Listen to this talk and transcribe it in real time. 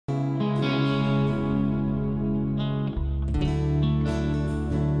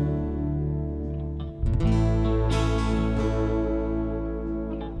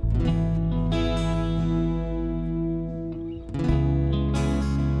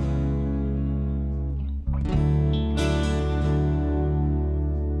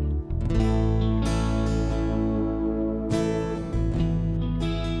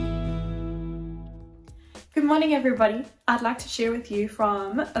morning everybody. I'd like to share with you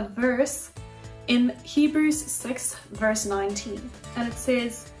from a verse in Hebrews 6 verse 19, and it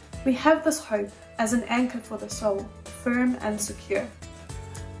says, "We have this hope as an anchor for the soul, firm and secure."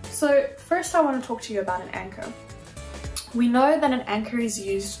 So first I want to talk to you about an anchor. We know that an anchor is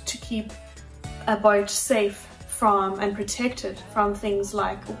used to keep a boat safe from and protected from things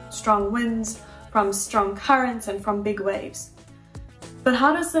like strong winds, from strong currents, and from big waves. But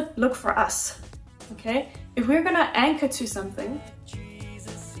how does it look for us? Okay, if we're gonna anchor to something,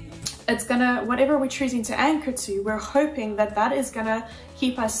 it's gonna, whatever we're choosing to anchor to, we're hoping that that is gonna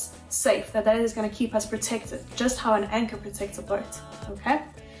keep us safe, that is gonna keep us protected, just how an anchor protects a boat, okay?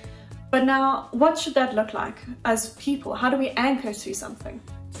 But now, what should that look like as people? How do we anchor to something?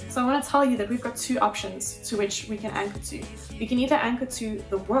 So I want to tell you that we've got two options to which we can anchor to. We can either anchor to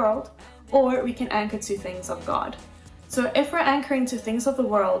the world, or we can anchor to things of God. So if we're anchoring to things of the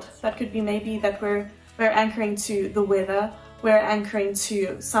world, that could be maybe that we're anchoring to the weather, we're anchoring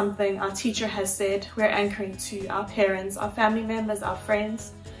to something our teacher has said, we're anchoring to our parents, our family members, our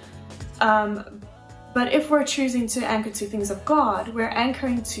friends. But if we're choosing to anchor to things of God, we're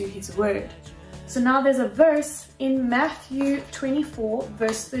anchoring to His Word. So now there's a verse in Matthew 24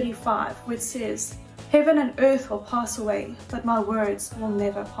 verse 35 which says, "Heaven and earth will pass away, but my words will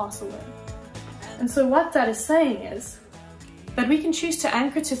never pass away." And so what that is saying is that we can choose to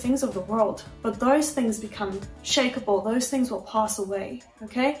anchor to things of the world, but those things become shakeable, those things will pass away,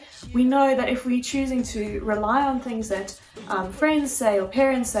 okay? We know that if we're choosing to rely on things that friends say or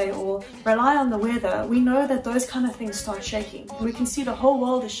parents say, or rely on the weather, we know that those kind of things start shaking. And we can see the whole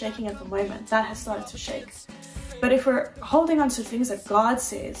world is shaking at the moment. That has started to shake. But if we're holding on to things that God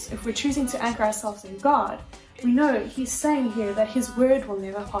says, if we're choosing to anchor ourselves in God, we know He's saying here that His Word will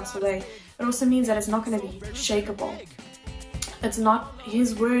never pass away. It also means that it's not going to be shakeable. It's not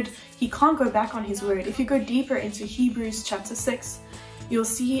His Word. He can't go back on His Word. If you go deeper into Hebrews chapter 6, you'll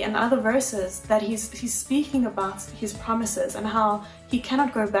see in other verses that he's speaking about His promises and how He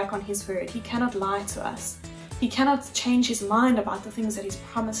cannot go back on His Word. He cannot lie to us. He cannot change His mind about the things that He's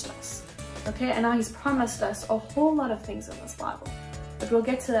promised us. Okay, and now He's promised us a whole lot of things in this Bible. But we'll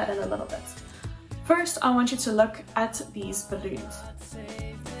get to that in a little bit. First, I want you to look at these balloons.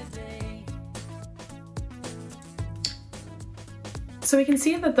 So we can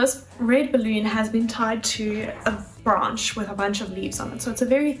see that this red balloon has been tied to a branch with a bunch of leaves on it. So it's a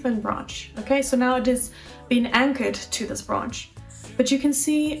very thin branch. Okay, so now it has been anchored to this branch. But you can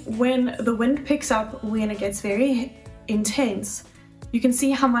see when the wind picks up, when it gets very intense, you can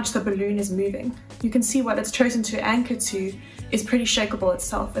see how much the balloon is moving. You can see what it's chosen to anchor to is pretty shakeable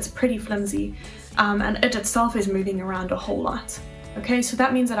itself. It's pretty flimsy, and it itself is moving around a whole lot. Okay, so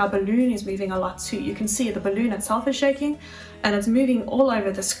that means that our balloon is moving a lot too. You can see the balloon itself is shaking and it's moving all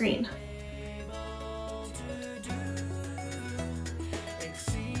over the screen.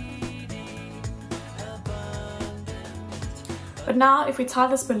 But now if we tie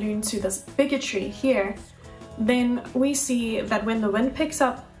this balloon to this bigger tree here, then we see that when the wind picks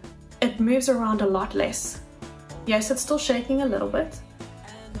up, it moves around a lot less. Yes, it's still shaking a little bit,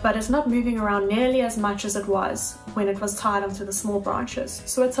 but it's not moving around nearly as much as it was when it was tied onto the small branches.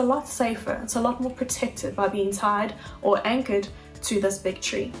 So it's a lot safer, it's a lot more protected by being tied or anchored to this big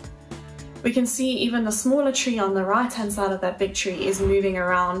tree. We can see even the smaller tree on the right hand side of that big tree is moving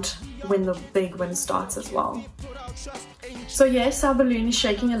around when the big wind starts as well. So yes, our balloon is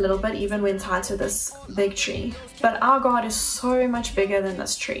shaking a little bit even when tied to this big tree, but our God is so much bigger than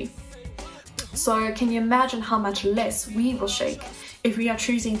this tree. So can you imagine how much less we will shake if we are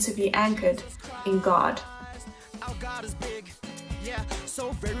choosing to be anchored in God? Our God is big, yeah,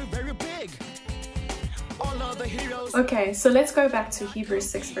 so very, very big. All of the heroes. Okay, so let's go back to Hebrews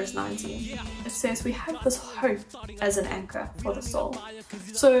 6 verse 19. It says we have this hope as an anchor for the soul.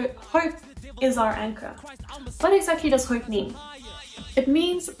 So hope is our anchor. What exactly does hope mean? It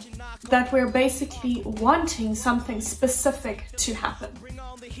means that we're basically wanting something specific to happen.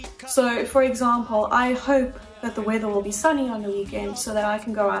 So for example, I hope that the weather will be sunny on the weekend so that I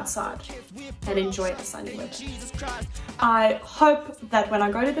can go outside and enjoy the sunny weather. I hope that when I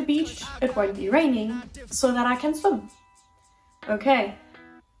go to the beach, it won't be raining so that I can swim. Okay,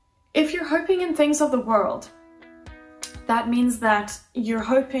 if you're hoping in things of the world, that means that you're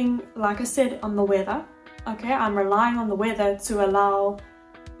hoping, like I said, on the weather. Okay, I'm relying on the weather to allow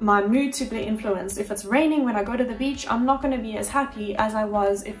my mood to be influenced. If it's raining when I go to the beach, I'm not going to be as happy as I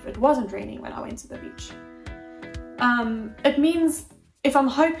was if it wasn't raining when I went to the beach. It means if I'm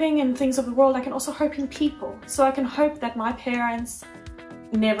hoping in things of the world, I can also hope in people. So I can hope that my parents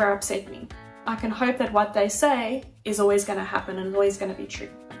never upset me. I can hope that what they say is always going to happen and always going to be true.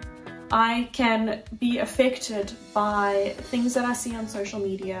 I can be affected by things that I see on social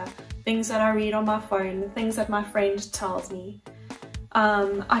media, things that I read on my phone, things that my friend tells me.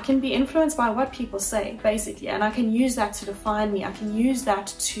 I can be influenced by what people say, basically, and I can use that to define me. I can use that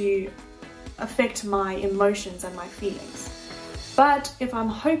to affect my emotions and my feelings. But if I'm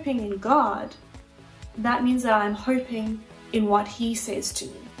hoping in God, that means that I'm hoping in what He says to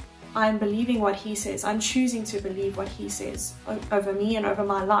me. I'm believing what He says. I'm choosing to believe what He says over me and over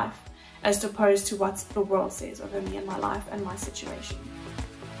my life, as opposed to what the world says over me and my life and my situation.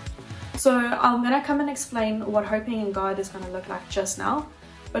 So I'm going to come and explain what hoping in God is going to look like just now.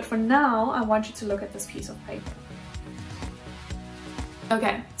 But for now, I want you to look at this piece of paper.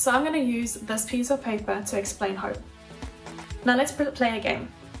 Okay, so I'm going to use this piece of paper to explain hope. Now let's play a game.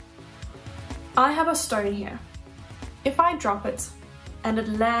 I have a stone here. If I drop it and it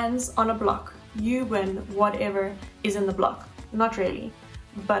lands on a block, you win whatever is in the block. Not really,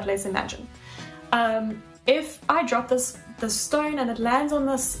 but let's imagine. If I drop this stone and it lands on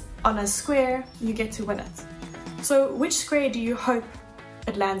a square, you get to win it. So which square do you hope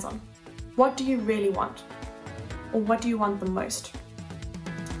it lands on? What do you really want? Or what do you want the most?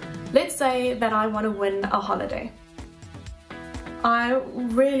 Let's say that I want to win a holiday. I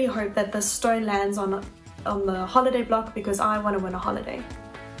really hope that the stone lands on the holiday block because I want to win a holiday.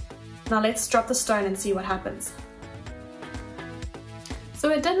 Now let's drop the stone and see what happens. So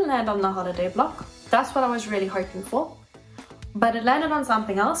it didn't land on the holiday block. That's what I was really hoping for. But it landed on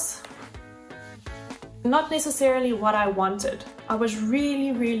something else. Not necessarily what I wanted. I was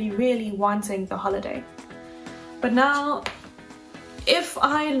really wanting the holiday. But now, if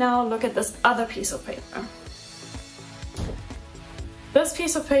I now look at this other piece of paper. This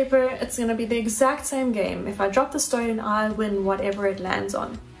piece of paper, it's going to be the exact same game. If I drop the stone, I win whatever it lands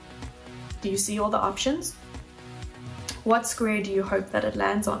on. Do you see all the options? What square do you hope that it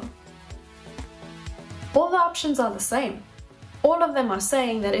lands on? All the options are the same. All of them are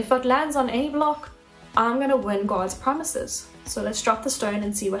saying that if it lands on any block, I'm going to win God's promises. So let's drop the stone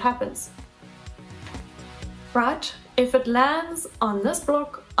and see what happens. Right? If it lands on this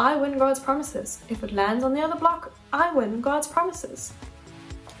block, I win God's promises. If it lands on the other block, I win God's promises.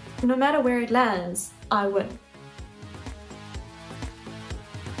 No matter where it lands, I win.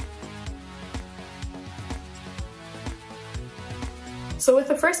 So with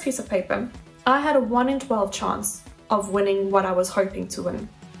the first piece of paper, I had a 1 in 12 chance of winning what I was hoping to win,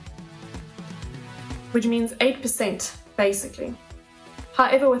 which means 8% basically.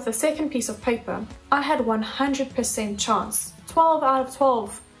 However, with the second piece of paper, I had 100% chance, 12 out of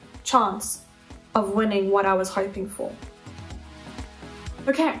 12 chance of winning what I was hoping for.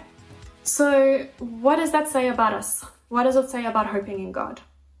 Okay, so what does that say about us? What does it say about hoping in God?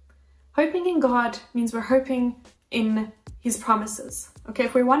 Hoping in God means we're hoping in His promises. Okay,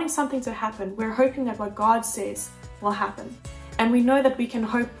 if we're wanting something to happen, we're hoping that what God says will happen. And we know that we can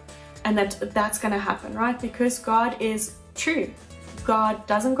hope and that's going to happen, right? Because God is true. God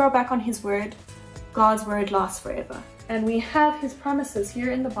doesn't go back on His word. God's word lasts forever. And we have His promises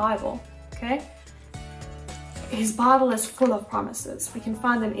here in the Bible, okay? His Bible is full of promises. We can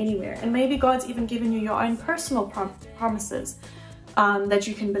find them anywhere. And maybe God's even given you your own personal promises that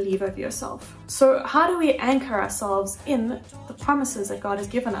you can believe over yourself. So how do we anchor ourselves in the promises that God has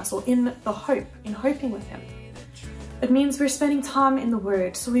given us, or in the hope, in hoping with Him? It means we're spending time in the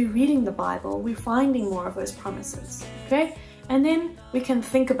Word. So we're reading the Bible, we're finding more of those promises, okay? And then we can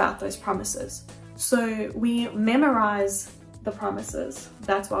think about those promises. So we memorize the promises.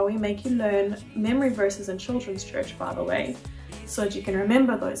 That's why we make you learn memory verses in children's church, by the way, so that you can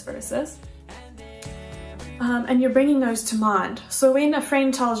remember those verses. And you're bringing those to mind. So when a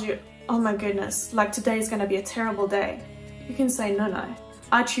friend tells you, oh my goodness, like today is going to be a terrible day, you can say, no,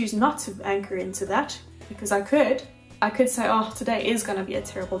 I choose not to anchor into that, because I could say, oh, today is going to be a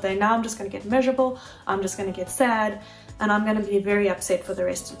terrible day. Now I'm just going to get miserable. I'm just going to get sad, and I'm going to be very upset for the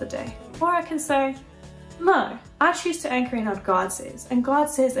rest of the day. Or I can say, no, I choose to anchor in what God says. And God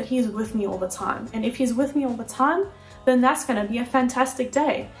says that He is with me all the time. And if He's with me all the time, then that's going to be a fantastic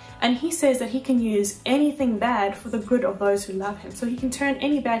day. And He says that He can use anything bad for the good of those who love Him. So He can turn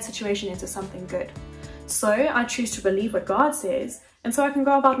any bad situation into something good. So I choose to believe what God says. And so I can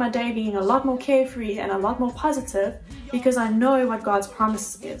go about my day being a lot more carefree and a lot more positive, because I know what God's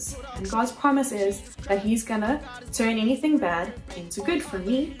promise is. And God's promise is that He's gonna turn anything bad into good for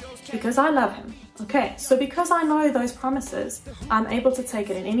me, because I love Him. Okay, so because I know those promises, I'm able to take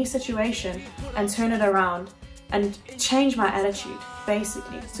it in any situation and turn it around and change my attitude,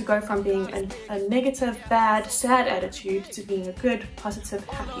 basically, to go from being a negative, bad, sad attitude to being a good, positive,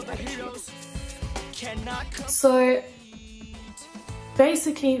 happy attitude. So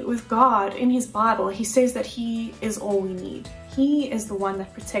basically with God in his Bible, he says that he is all we need. He is the one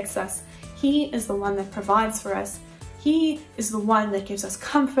that protects us. He is the one that provides for us. He is the one that gives us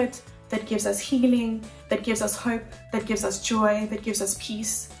comfort, that gives us healing, that gives us hope, that gives us joy, that gives us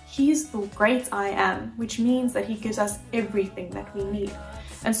peace. He's the great I am, which means that he gives us everything that we need.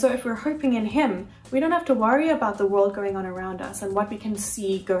 And so if we're hoping in him, we don't have to worry about the world going on around us and what we can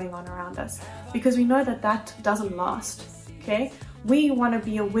see going on around us, because we know that that doesn't last, okay? We want to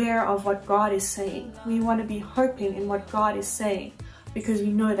be aware of what God is saying. We want to be hoping in what God is saying, because we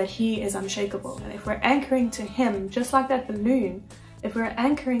know that he is unshakable. And if we're anchoring to him, just like that balloon, if we're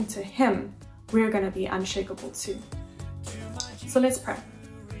anchoring to him, we're going to be unshakable too. So let's pray.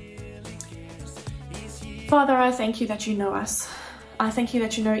 Father, I thank you that you know us. I thank you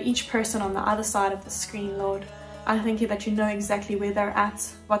that you know each person on the other side of the screen, Lord. I thank you that you know exactly where they're at,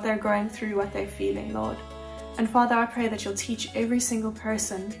 what they're going through, what they're feeling, Lord. And Father, I pray that you'll teach every single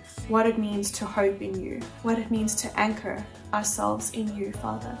person what it means to hope in you, what it means to anchor ourselves in you,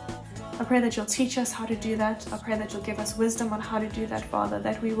 Father. I pray that you'll teach us how to do that. I pray that you'll give us wisdom on how to do that, Father,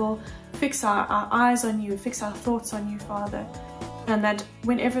 that we will fix our eyes on you, fix our thoughts on you, Father, and that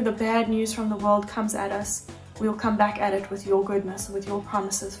whenever the bad news from the world comes at us, we'll come back at it with your goodness, with your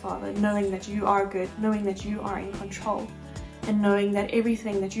promises, Father, knowing that you are good, knowing that you are in control, and knowing that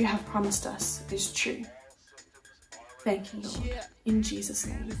everything that you have promised us is true. Thank you, Lord. In Jesus'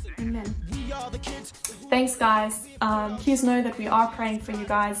 name, amen. Thanks, guys. Please know that we are praying for you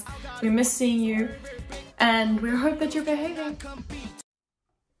guys. We miss seeing you, and we hope that you're behaving.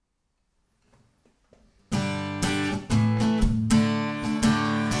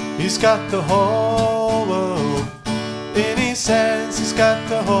 He's got the whole world in his hands. He's got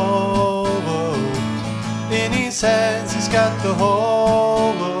the whole world in his hands. He's got the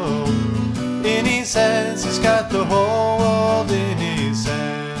whole world in his hands. He's got the whole world in his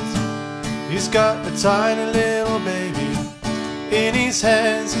hands. He's got a tiny little baby in his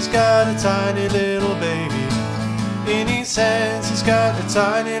hands. He's got a tiny little baby in his hands. He's got a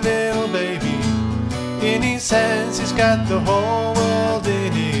tiny little baby in his hands. He's got the whole world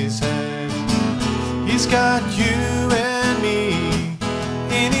in his hands. He's got you and me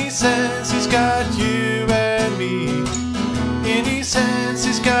in his hands. He's got you and me in his hands.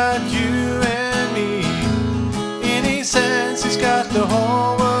 He's got you and me in his hands. He's got the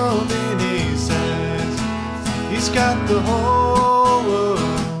whole world in his hands. He's got the whole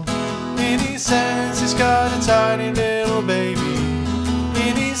world in his hands. He's got a tiny little baby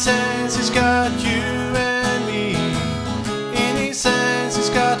in his hands. He's got you and me in his hands. He's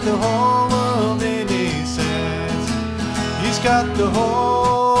got the whole world in his hands. He's got the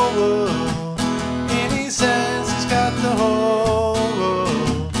whole world in his hands. He's got the whole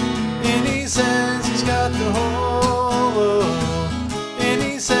world in his hands. He's got the whole world in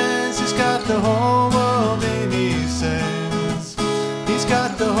his hands. He's got the whole world in his hands. He's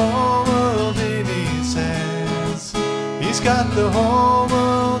got the whole world in his hands. He's got the whole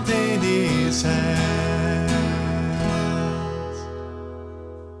world in his hands.